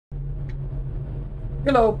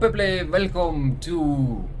Hello, people. Welcome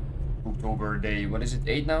to October day. What is it?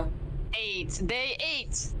 8 now? 8. Day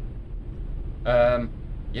 8.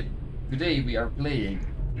 Yep. Today we are playing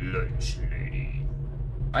Lunch Lady.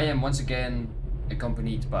 I am once again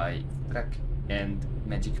accompanied by Futhrak and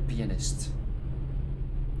MagicPianist.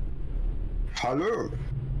 Hello.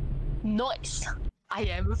 Nice. I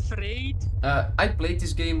am afraid. I played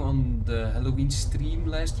this game on the Halloween stream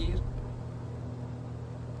last year.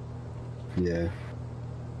 Yeah.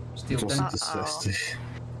 Still It was 10. a disaster.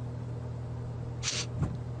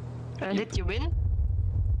 And did you win?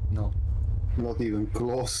 No. Not even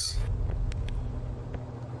close.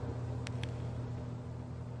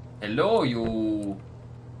 Hello, you.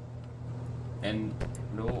 And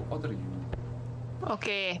hello, other you.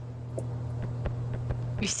 Okay.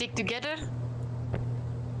 We stick together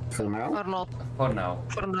For now? or not? For now.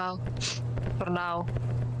 For now. For now.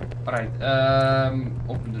 Alright,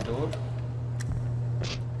 open the door.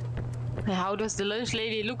 And how does the lunch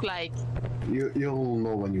lady look like? You'll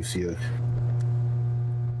know when you see her.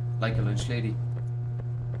 Like a lunch lady.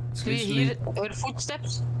 It's Do you literally- hear her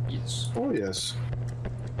footsteps? Yes. Oh yes.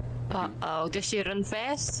 Uh-oh, does she run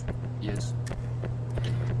fast? Yes.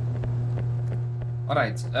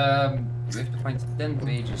 Alright, we have to find 10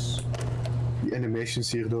 pages. The animations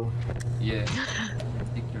here though. Yeah.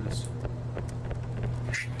 Ridiculous.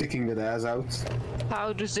 Picking that ass out.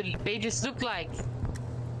 How does the pages look like?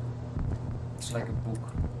 It's like a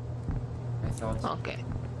book. I thought. Okay.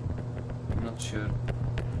 I'm not sure.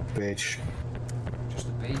 Page. Just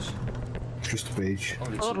a page. Just a page.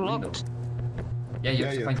 Oh, it's Or a window. locked. Yeah, you Yeah,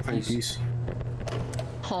 have to you find have to find keys.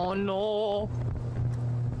 keys. Oh no.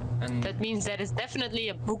 And That means there is definitely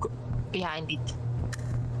a book behind it.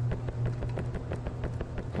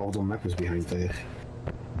 All the map is behind there.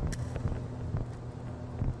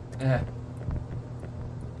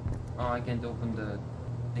 Oh, I can't open the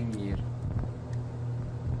thing here.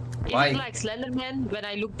 Is Why? it like Slenderman? When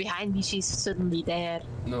I look behind me, she's suddenly there.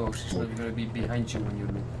 No, she's not gonna be behind you when you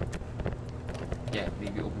look. Yeah,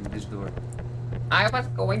 maybe open this door. I was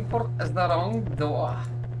going for the wrong door.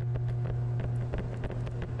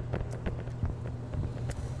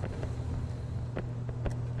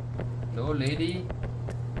 Hello, lady.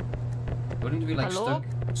 Weren't we like Hello?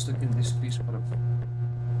 stuck in this piece for a...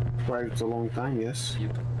 Quite a long time, yes.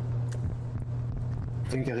 Yep. I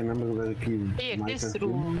think I remember where the key Here, might this have been.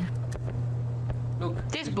 room. Look,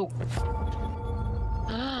 This book.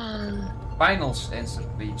 finals answer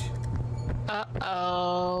page.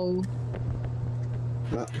 Uh-oh.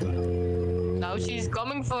 Uh-oh. Now she's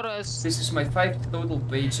coming for us. This is my 5th total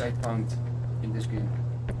page I found in this game.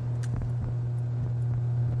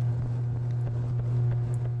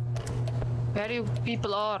 Where you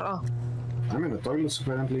people are. Oh. I'm in the toilets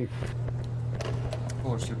apparently. Of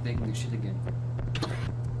course, you're taking the shit again.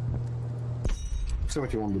 So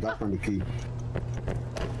what you want with that one, the key?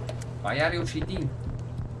 Why are you cheating?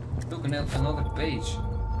 Look, another page.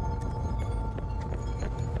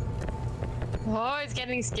 Oh, it's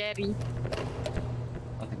getting scary.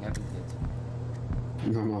 Nothing happened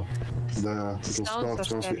yet. No. The little Sounds starts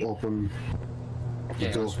so once we scary. open the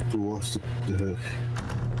Yeah, door also- towards the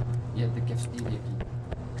Yeah, the cafeteria key.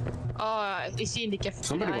 Oh, is she in the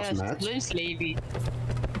Somebody was cafeteria? mad. Lunch lady.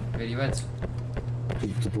 Where you at?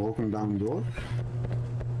 the broken down door.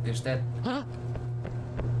 There's that. Huh?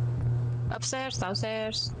 Upstairs,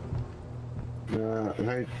 downstairs.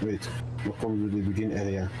 Right, wait. We come to the begin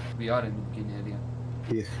area. We are in the beginning area.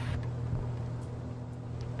 Here.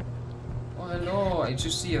 Oh, hello. I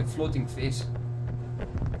just see a floating face.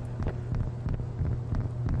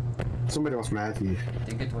 Somebody was mad here. I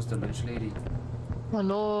think it was the lunch lady. Oh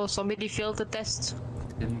no, somebody failed the test.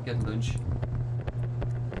 Didn't get lunch.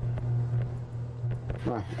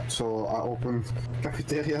 Ah, so I open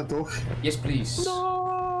cafeteria door. Yes, please.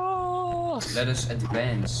 No! Let us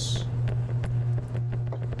advance.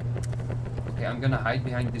 Okay, I'm gonna hide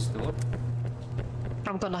behind this door.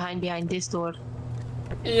 I'm gonna hide behind this door.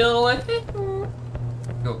 Go.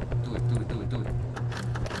 Do it.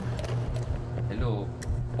 Hello.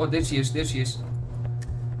 Oh, there she is.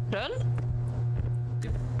 Run?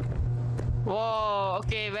 Yep. Whoa,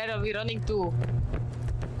 okay, where are we running to?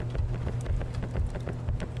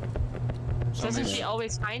 Doesn't she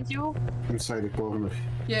always find you? Inside the corner.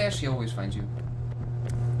 Yeah, she always finds you.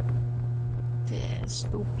 Yeah,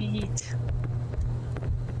 stupid.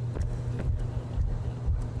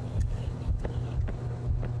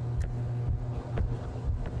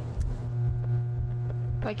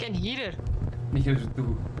 I can hear her. Here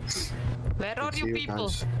too. Where are It's you here, people?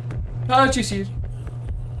 guys. Oh, she's here.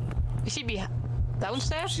 Is she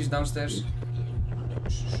downstairs? She's downstairs.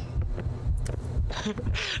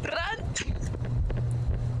 Run!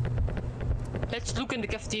 Let's look in the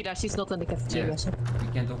cafeteria. She's not in the cafeteria. Yeah. So. We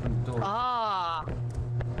can't open the door. Ah.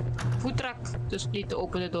 Futhrak. Just need to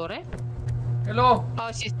open the door, eh? Hello!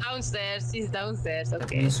 Oh, she's downstairs. She's downstairs. That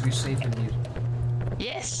Okay. means we're safe in here.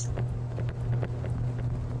 Yes.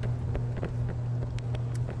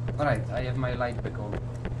 Alright, I have my light back on.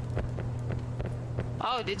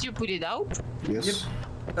 Oh, did you put it out? Yes.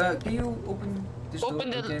 Can you open this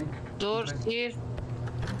Open door the again? doors Right. here.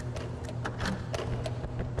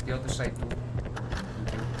 The other side too.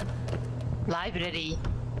 Library.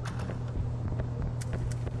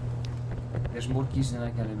 There's more keys than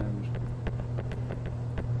I can remember.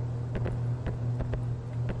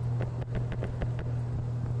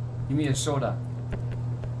 Give me a soda.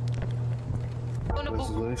 On a Where's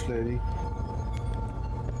the book. lunch lady?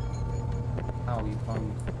 Oh, you found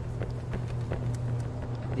me.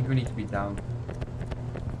 I think we need to be down.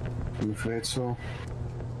 I'm afraid so.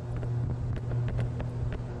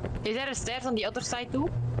 Is there a stairs on the other side too?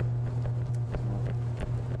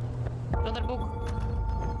 Another book.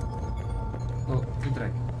 Oh,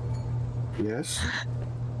 Futhrak. Yes.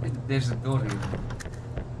 There's a door here.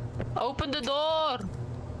 Open the door!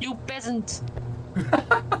 You peasant!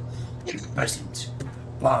 Peasant,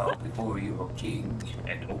 bow before your king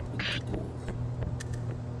and open the door.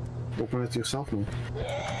 Open it yourself now.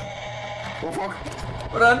 Oh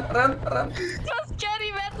fuck! Run, run, run! That's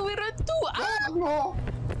scary, man! We run too! Ah, Ah, no!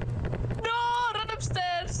 no! Run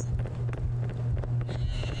upstairs!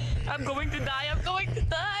 I'm going to die! I'm going to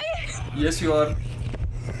die! Yes, you are.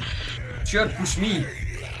 Sure, push me.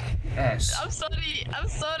 Ass. I'm sorry! I'm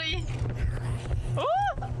sorry! Oh!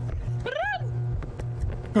 Run!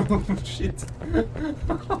 Oh shit.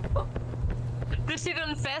 Does she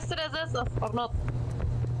run faster as us or not?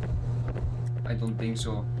 I don't think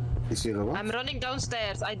so. Is here a what? I'm running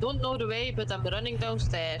downstairs. I don't know the way, but I'm running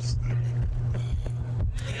downstairs.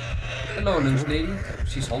 Hello, lunch lady.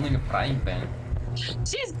 She's holding a frying pan.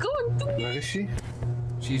 She's going to Where is she?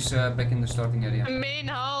 She's back in the starting area. the main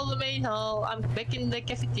hall, the main hall. I'm back in the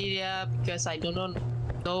cafeteria because I don't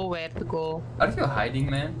know where to go. Are you hiding,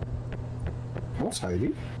 man? What's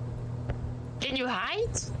hiding? Can you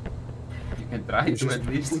hide? You can try to at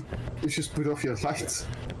least. You just put off your lights.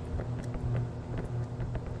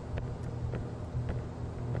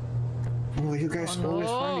 Oh, you guys Oh, always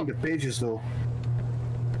no. finding the pages though.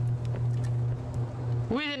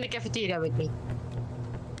 Who is in the cafeteria with me?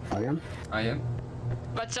 I am. I am.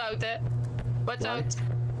 Watch out, eh? Watch Why? out.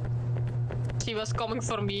 She was coming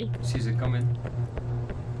for me. She's a coming.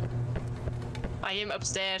 I am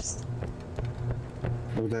upstairs.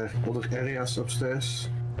 Are there other areas upstairs?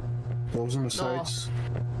 Those on the No. sides?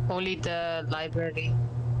 Only the library.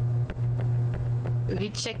 We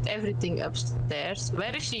checked everything upstairs.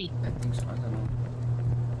 Where is she? I think so. I don't know.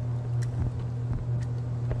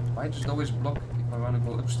 Why does it always block? If I want to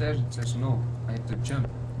go upstairs, it says no. I have to jump.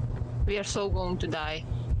 We are so going to die.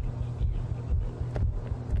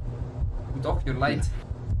 Put off your light.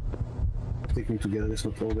 Sticking together is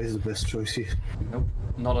not always the best choice here. Nope,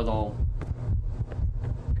 not at all.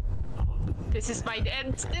 This is my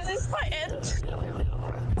end. This is my end.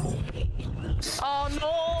 Oh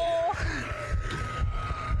no!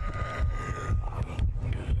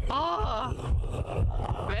 Ah!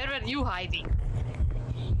 Where were you hiding?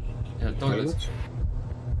 In the toilet. Toilet?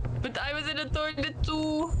 But I was in the toilet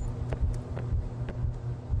too.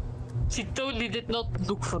 She totally did not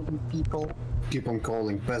look for the people. Keep on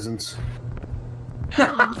calling peasants.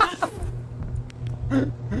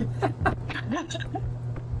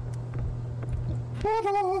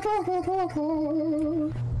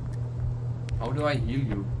 How do I heal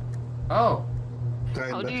you? Oh, Try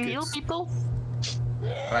How that, do you heal kids. people?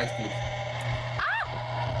 right click.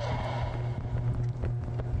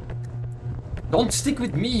 Don't stick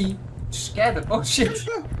with me. Scatter. Oh shit.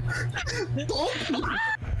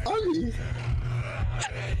 Ollie!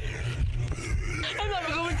 And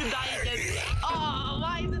I'm going to die again. Oh,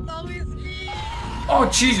 why is it always me? Oh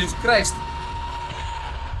Jesus Christ.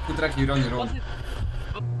 Futhrak, you're on your Was own. it?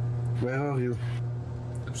 Where are you?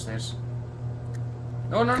 Upstairs.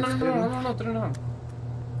 No, no, no, no, no, no, no, turn around.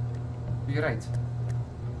 To your right.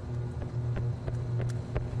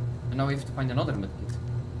 And now we have to find another medkit.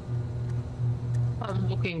 I'm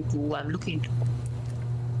looking too. I'm looking too.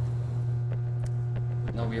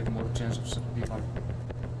 Now we have more chance of survival.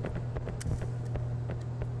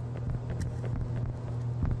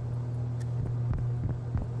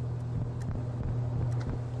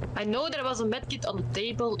 I know there was a medkit on the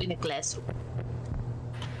table in a classroom.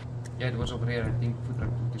 Yeah, it was over here. I think Futhrak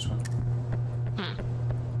took this one.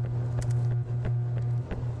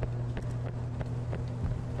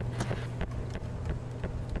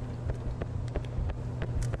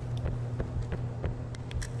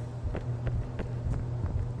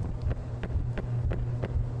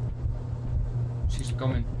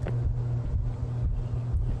 coming.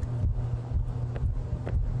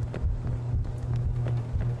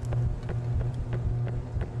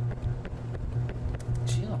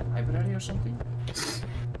 Is she in a library or something?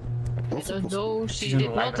 I don't know. She She's in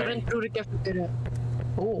did the not library. run through the cafeteria.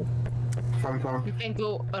 Oh, Come. you can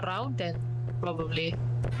go around then, probably.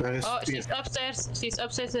 Where is Oh, she's upstairs. She's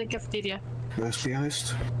upstairs in the cafeteria. Where's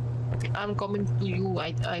pianist? I'm coming to you.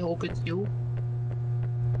 I hope it's you.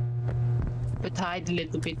 But hide a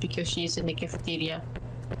little bit because she's in the cafeteria.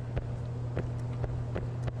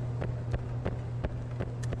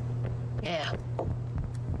 Yeah.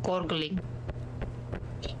 Gorgling.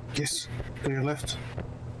 Yes, to your left.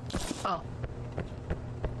 Oh.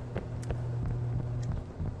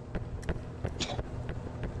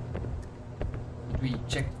 We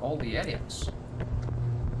checked all the areas.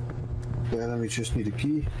 Yeah, then we just need a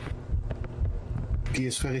key. Key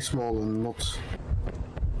is very small and not.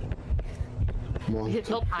 Is it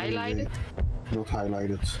not highlighted? Not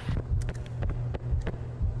highlighted.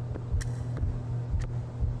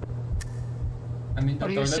 I'm in the Are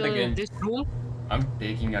you toilet still in again. this room? I'm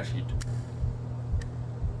taking a shit.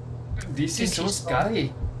 This is so This is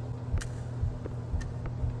scary.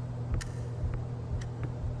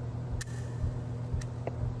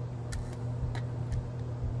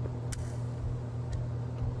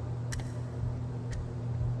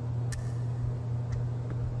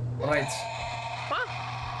 Right. Huh?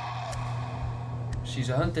 She's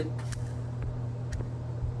a hunted.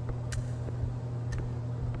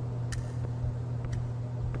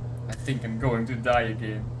 I think I'm going to die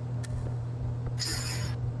again.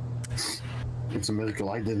 It's a miracle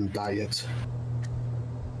I didn't die yet.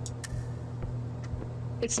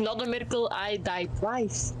 It's not a miracle I died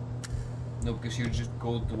twice. No, because you just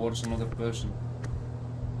go towards another person.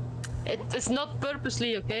 It's not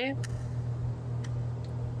purposely, okay?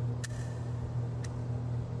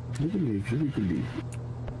 You believe.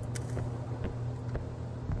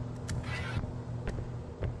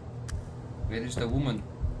 Where is the woman?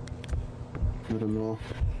 I don't know.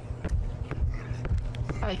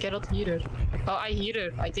 I cannot hear her. Oh, I hear her.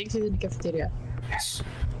 I think she's in the cafeteria. Yes.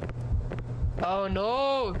 Oh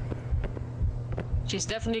no! She's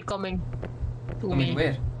definitely coming to Coming me.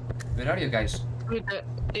 where? Where are you guys?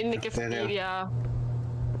 In the cafeteria.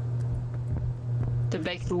 The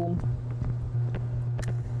back room.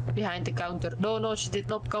 Behind the counter. No, she did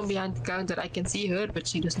not come behind the counter. I can see her, but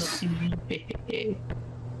she does not see me.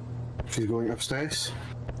 She's going upstairs.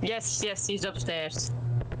 Yes, she's upstairs.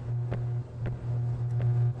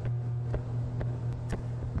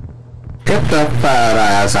 Get the fat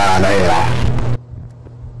ass out of here!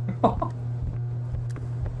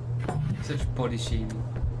 Such body shaming.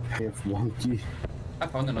 I have one key. I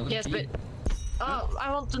found another Yes, key. but oh,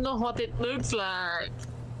 I want to know what it looks like.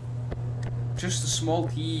 Just a small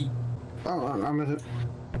key. Oh, I'm at it.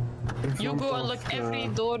 You go unlock every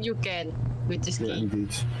door you can with this Yeah, key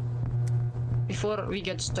indeed. before we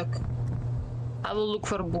get stuck. I will look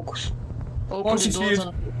for books. Open Oh, the she's doors here.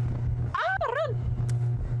 and... Ah, run!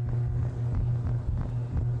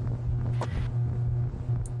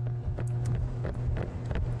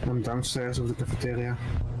 I'm downstairs of the cafeteria.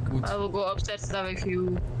 Good. I will go upstairs now with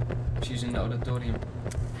you. She's in the auditorium.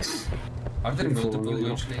 Are there Beautiful, multiple really.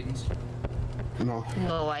 lunch ladies? No.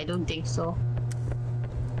 No, I don't think so.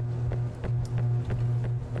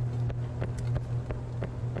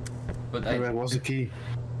 But Where was the key?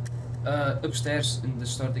 upstairs in the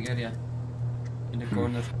starting area. In the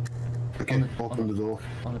corner. Okay, open the door.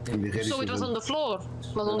 On the And table. be ready So for it was them. on the floor.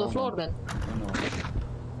 It was on the floor then. Oh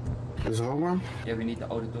no. Is the wrong one? Yeah, we need the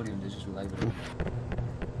auditorium. This is the library.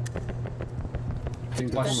 I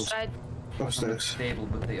think that What? one Let's was try. On the upstairs. table,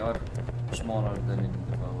 but they are smaller than in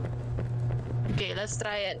the tower. Okay, let's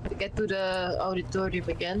try it. Get to the auditorium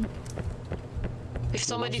again. If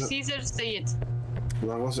somebody was it? sees her, say it.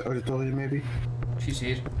 Where was the auditorium maybe? She's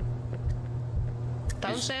here.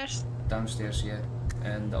 Downstairs? Downstairs, yeah.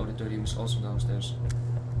 And the auditorium is also downstairs.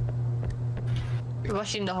 Was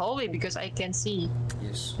she in the hallway? Because I can see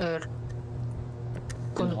Yes. her.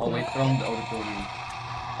 In the hallway from the auditorium.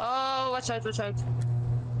 Oh, watch out, watch out.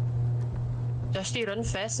 Does she run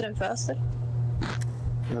faster and faster?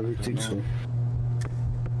 Yeah, we think so.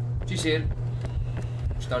 She's here.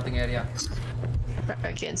 Starting area.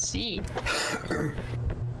 I can see.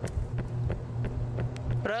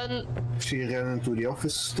 Run. She ran into the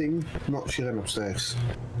office thing. No, she ran upstairs.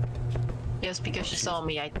 Yes, because she saw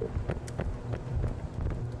me. I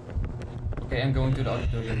Okay, I'm going to the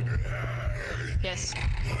auditorium. Yes.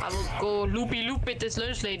 I will go loopy loop with this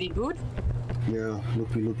lunch lady, good? Yeah,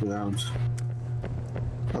 look around.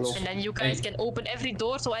 Hello. And then you guys Hey. can open every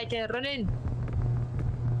door so I can run in.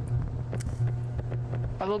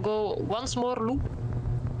 I will go once more loop.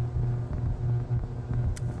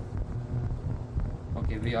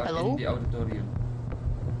 Okay, we are Hello? in the auditorium.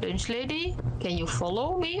 Lunch lady, can you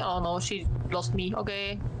follow me? Oh no, she lost me.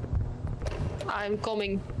 Okay. I'm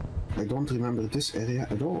coming. I don't remember this area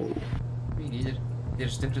at all. Me neither.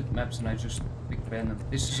 There's different maps and I just picked random.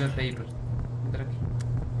 This is a paper. Futhrak.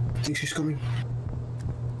 I think she's coming.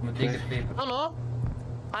 I'm gonna take the paper. Oh no,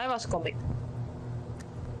 I was coming.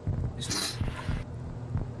 This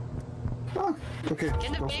Ah, okay.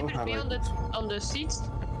 Can the that was paper all be highlighted. on the seats?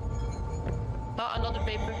 Oh, another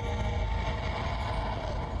paper.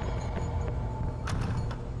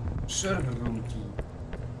 server room key.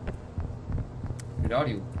 Where are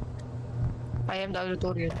you? I am the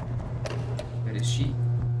auditorium. Where is she?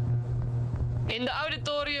 In the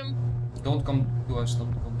auditorium! Don't come to us,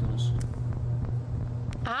 don't come to us.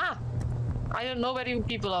 Ah! I don't know where you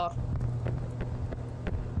people are.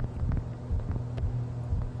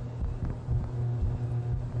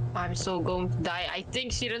 I'm so going to die. I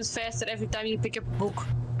think she runs faster every time you pick up a book.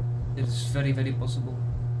 It is very, very possible.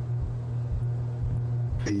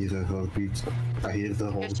 I hear a heartbeat. I hear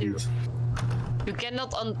the heartbeat. You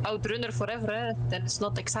cannot outrun her forever, eh? Then it's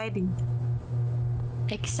not exciting.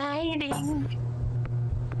 Exciting!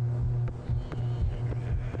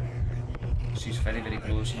 She's very, very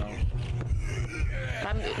close now.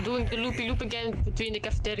 I'm doing the loopy loop again between the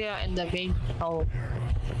cafeteria and the main hall.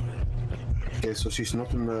 Okay, so she's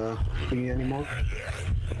not in the thingy anymore.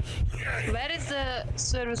 Where is the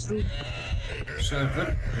service room?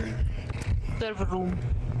 Server room. Server room.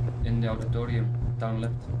 In the auditorium, down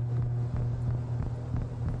left.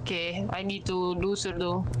 Okay, I need to lose her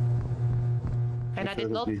though. And I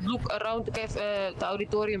did not look around the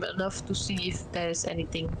auditorium enough to see if there is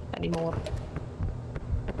anything anymore.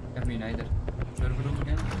 Yeah, me neither. Server room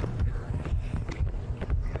again.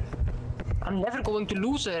 I'm never going to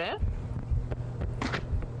lose her, eh?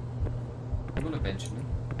 You will eventually.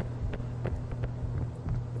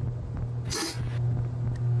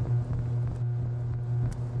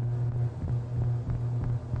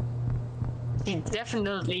 She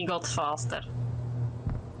definitely got faster.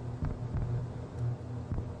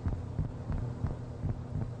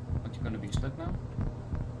 But you're gonna be stuck now?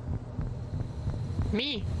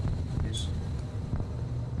 Me? Yes.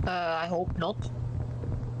 I hope not.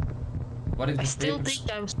 What if I the still papers,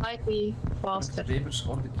 think I'm slightly what if faster. the papers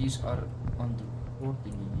or the keys are on the floor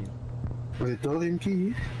thingy here? Auditorium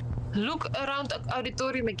key? Look around the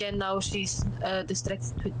auditorium again now, she's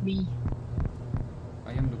distracted with me.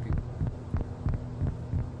 I am looking.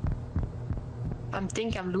 I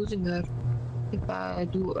think I'm losing her if I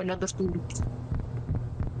do another 2 loops.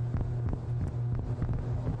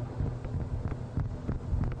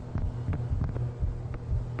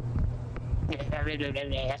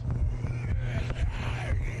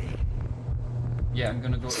 Yeah, I'm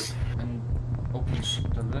gonna go and open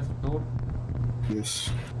the left door.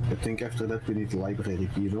 Yes. I think after that we need the library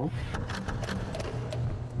key though.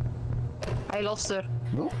 I lost her.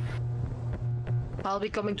 No? I'll be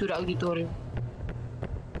coming to the auditorium.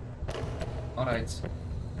 Alright.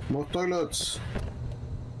 More toilets!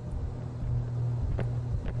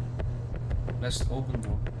 Let's open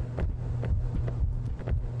door.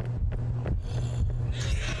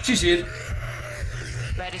 She's here.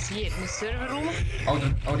 Where is he? In the server room?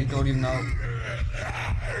 Auditorium now.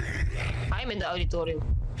 I'm in the auditorium.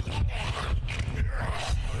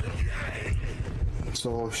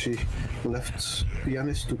 So she left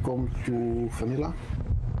pianist to come to Vanilla.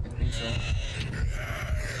 I think so.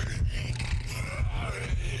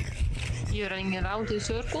 You're running around in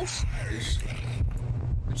circles? Yes.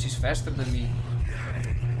 But she's faster than me.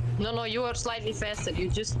 No, you are slightly faster. You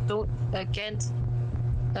just don't can't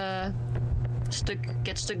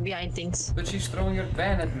get stuck behind things. But she's throwing her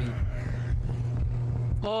pen at me.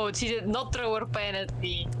 Oh, she did not throw her pen at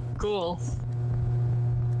me. Cool.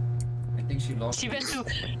 I think she lost. She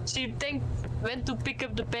went to pick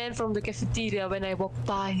up the pen from the cafeteria when I walked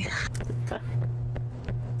by.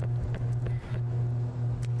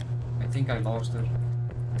 I think I lost her.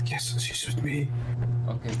 Yes, she's with me.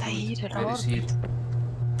 Okay, I hear good. her Where is he?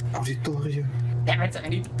 Auditorium. Damn it, I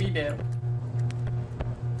need to be there.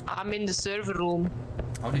 I'm in the server room.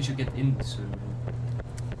 How did you get in the server room?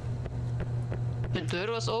 The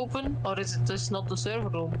door was open, or is it just not the server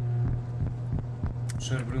room?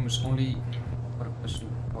 Server room is only, for a person,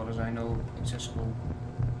 as far as I know, accessible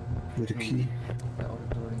With a key. the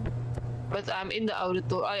auditorium. But I'm in the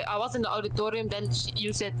auditorium. I was in the auditorium, then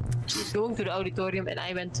you said she's going to the auditorium, and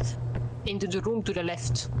I went into the room to the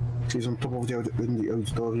left. She's on top of the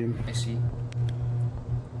auditorium. I see.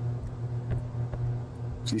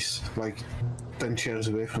 He's like 10 chairs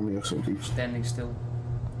away from me or something. Standing still.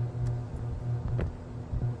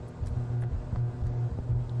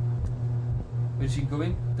 Where is he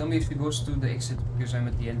going? Tell me if he goes to the exit because I'm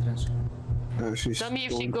at the entrance. Tell me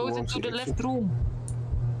if she goes into the left exit. room.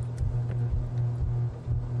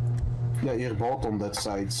 Yeah, you're both on that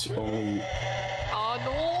side. Oh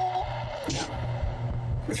no!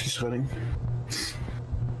 She's running.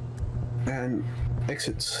 And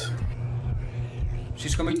exit.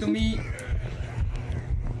 She's coming to me.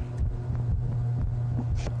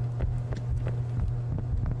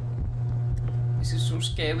 This is so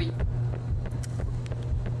scary.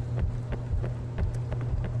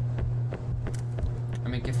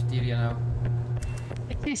 I'm in cafeteria now.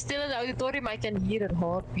 If she's still in the auditorium, I can hear her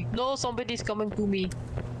heartbeat. No, somebody's coming to me.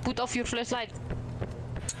 Put off your flashlight.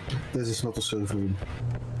 This is not a server room.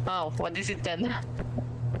 Oh, what is it then?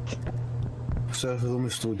 Server room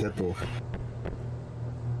is through that door.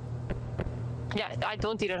 Yeah, I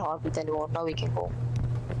don't hear her heartbeat anymore. Now we can go.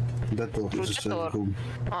 That door Through is a that server door. room.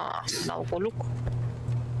 Ah, now go look.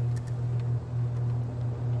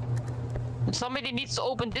 Somebody needs to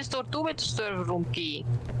open this door too with the server room key.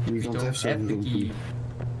 We don't have server the room key. key.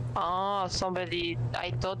 Ah, somebody.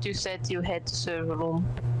 I thought you said you had the server room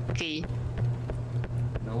key.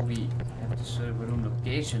 No, we have the server room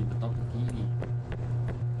location, but not the key.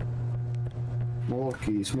 More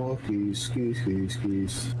keys,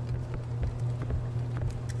 keys.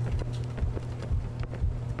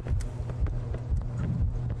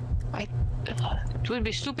 It would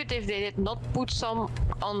be stupid if they did not put some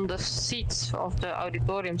on the seats of the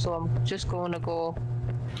auditorium, so I'm just gonna go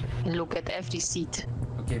and look at every seat.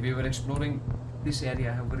 Okay, we were exploring this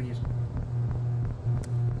area over here.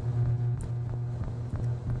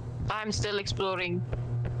 I'm still exploring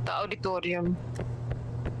the auditorium.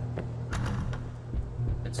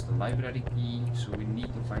 That's the library key, so we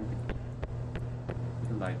need to find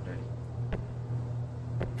the library.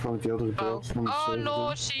 From the other door. From the Oh server no,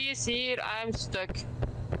 room. she is here. I'm stuck.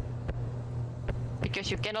 Because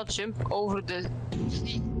you cannot jump over the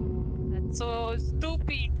seat. That's so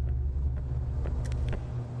stupid.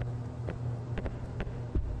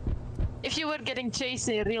 If you were getting chased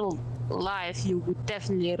in real life, you would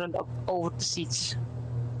definitely run up over the seats.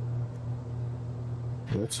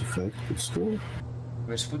 That's a fact, but still.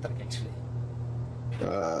 Where's Futhrak actually?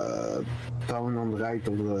 Down on the right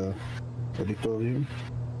of the auditorium.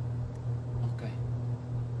 Okay.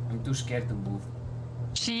 I'm too scared to move.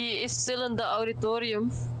 She is still in the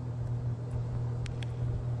auditorium.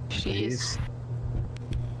 She is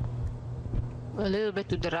a little bit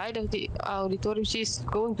to the right of the auditorium. She's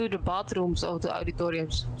going to the bathrooms of the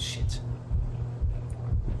auditoriums. Shit.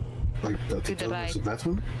 Like that To the is right. the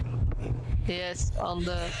bathroom. Yes, on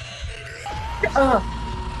the level.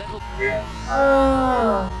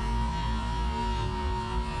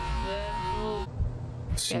 Level.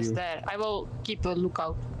 See Yes, you. there. I will keep a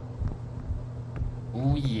lookout.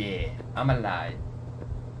 Oh yeah, I'm alive.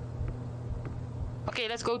 Okay,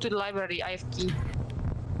 let's go to the library. I have key.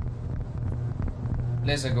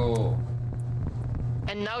 Let's go.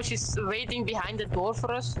 And now she's waiting behind the door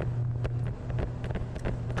for us.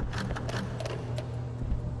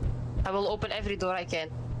 I will open every door I can.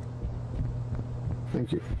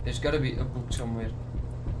 Thank you. There's gotta be a book somewhere.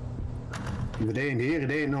 It ain't here,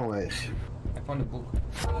 it ain't nowhere. I found a book.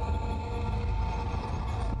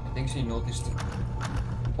 I think she noticed.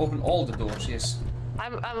 Open all the doors, yes.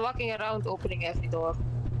 I'm walking around opening every door.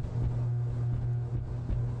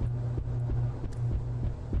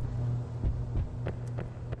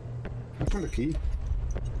 I found a key.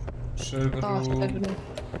 Server room.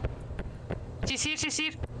 She's here, she's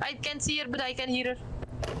here. I can't see her, but I can hear her.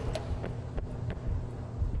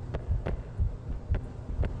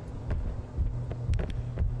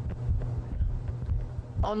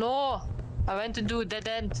 Oh no! I went to do a dead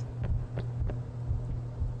end.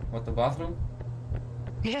 What, the bathroom?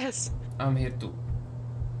 Yes. I'm here too.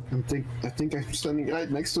 I think I'm standing right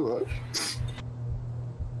next to her.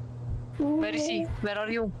 Where is she? Where are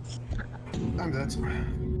you? I'm dead.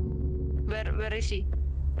 Where is she?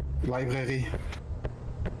 Library.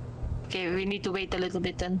 Okay, we need to wait a little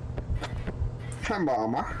bit then. Hi,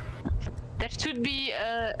 mama. There should be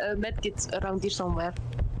a medkit around here somewhere.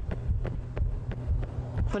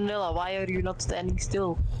 Vanilla, why are you not standing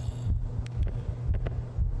still?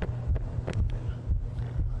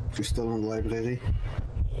 She's still in the library.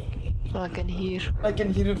 I can hear. I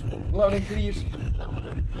can hear it loud and clear.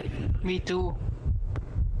 Me too.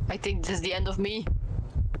 I think this is the end of me.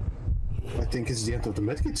 I think it's the end of the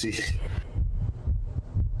medkits here.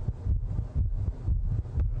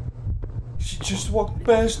 She just walked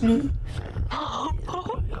past me.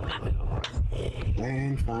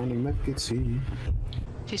 Can't find a medkit, see.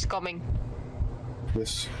 She's coming.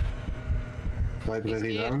 Yes.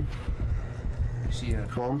 Library Here. down. See her.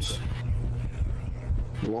 Comms.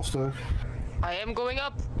 Lost her. I am going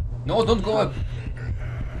up. No, don't go up.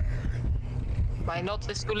 Why not?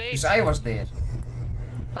 It's too late. Because I was there.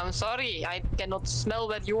 I'm sorry, I cannot smell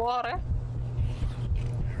where you are, eh?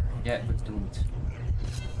 Yeah, but don't.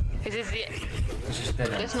 Is this the... This is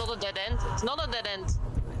dead end. It's not a dead end. It's not a dead end.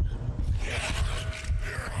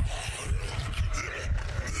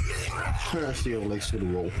 I see her legs to the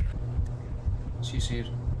wall. She's here.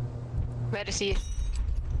 Where is he?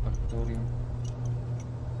 Auditorium.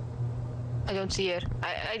 I don't see her.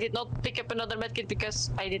 I did not pick up another medkit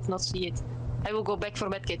because I did not see it. I will go back for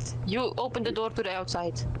medkit. You open the door to the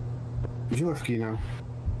outside. You have key now.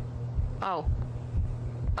 Oh.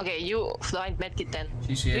 Okay, you find medkit then.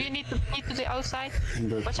 She's Do here. you need to key to the outside?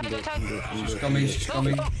 Watch out, watch out. She's coming, she's No,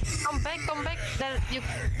 coming. no, come back, come back. Then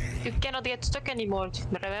you cannot get stuck anymore.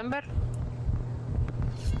 Remember?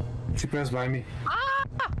 She passed by me. Ah!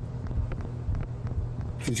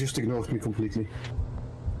 She just ignored me completely.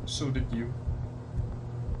 So did you.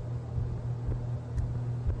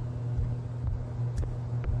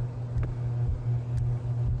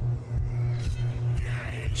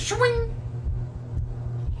 Swing!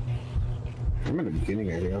 I'm in the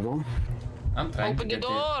beginning area though. I'm trying Open to the get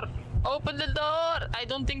there. door! Open the door! I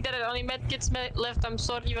don't think there are any medkits left. I'm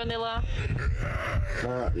sorry, Vanilla.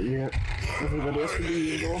 Yeah. Everybody else can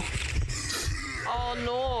be in the door. Oh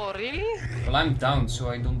no, really? Well, I'm down, so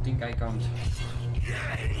I don't think I count.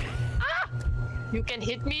 Ah! You can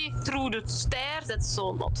hit me through the stairs? That's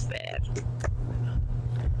so not fair.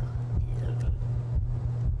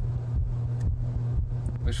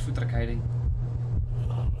 Where's Futhrak hiding?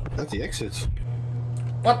 At the exit.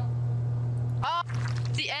 What? Ah!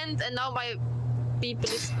 The end, and now my people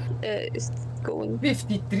is going.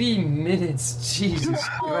 53 minutes, Jesus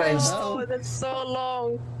Christ. Oh, that's so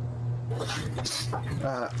long.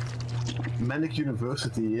 Manic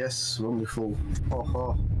University, yes, wonderful.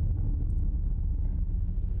 Oh.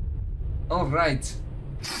 Alright.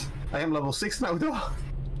 I am level 6 now though.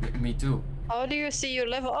 Me too. How do you see your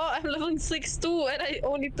level? Oh, I'm level 6 too, and I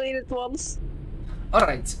only played it once.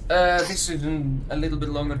 Alright, this is a little bit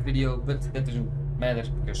longer video, but that doesn't matter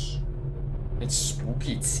because it's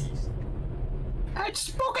spooky season. It's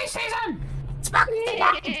spooky season! Spooky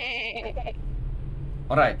season!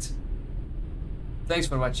 Alright. Thanks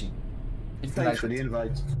for watching. If you Thanks liked for the it,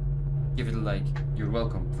 invite. give it a like. You're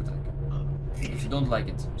welcome, Futhrak. If you don't like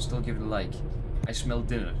it, still give it a like. I smell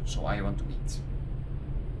dinner, so I want to eat.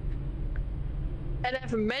 And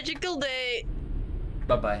have a magical day.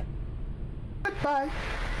 Bye bye. Bye.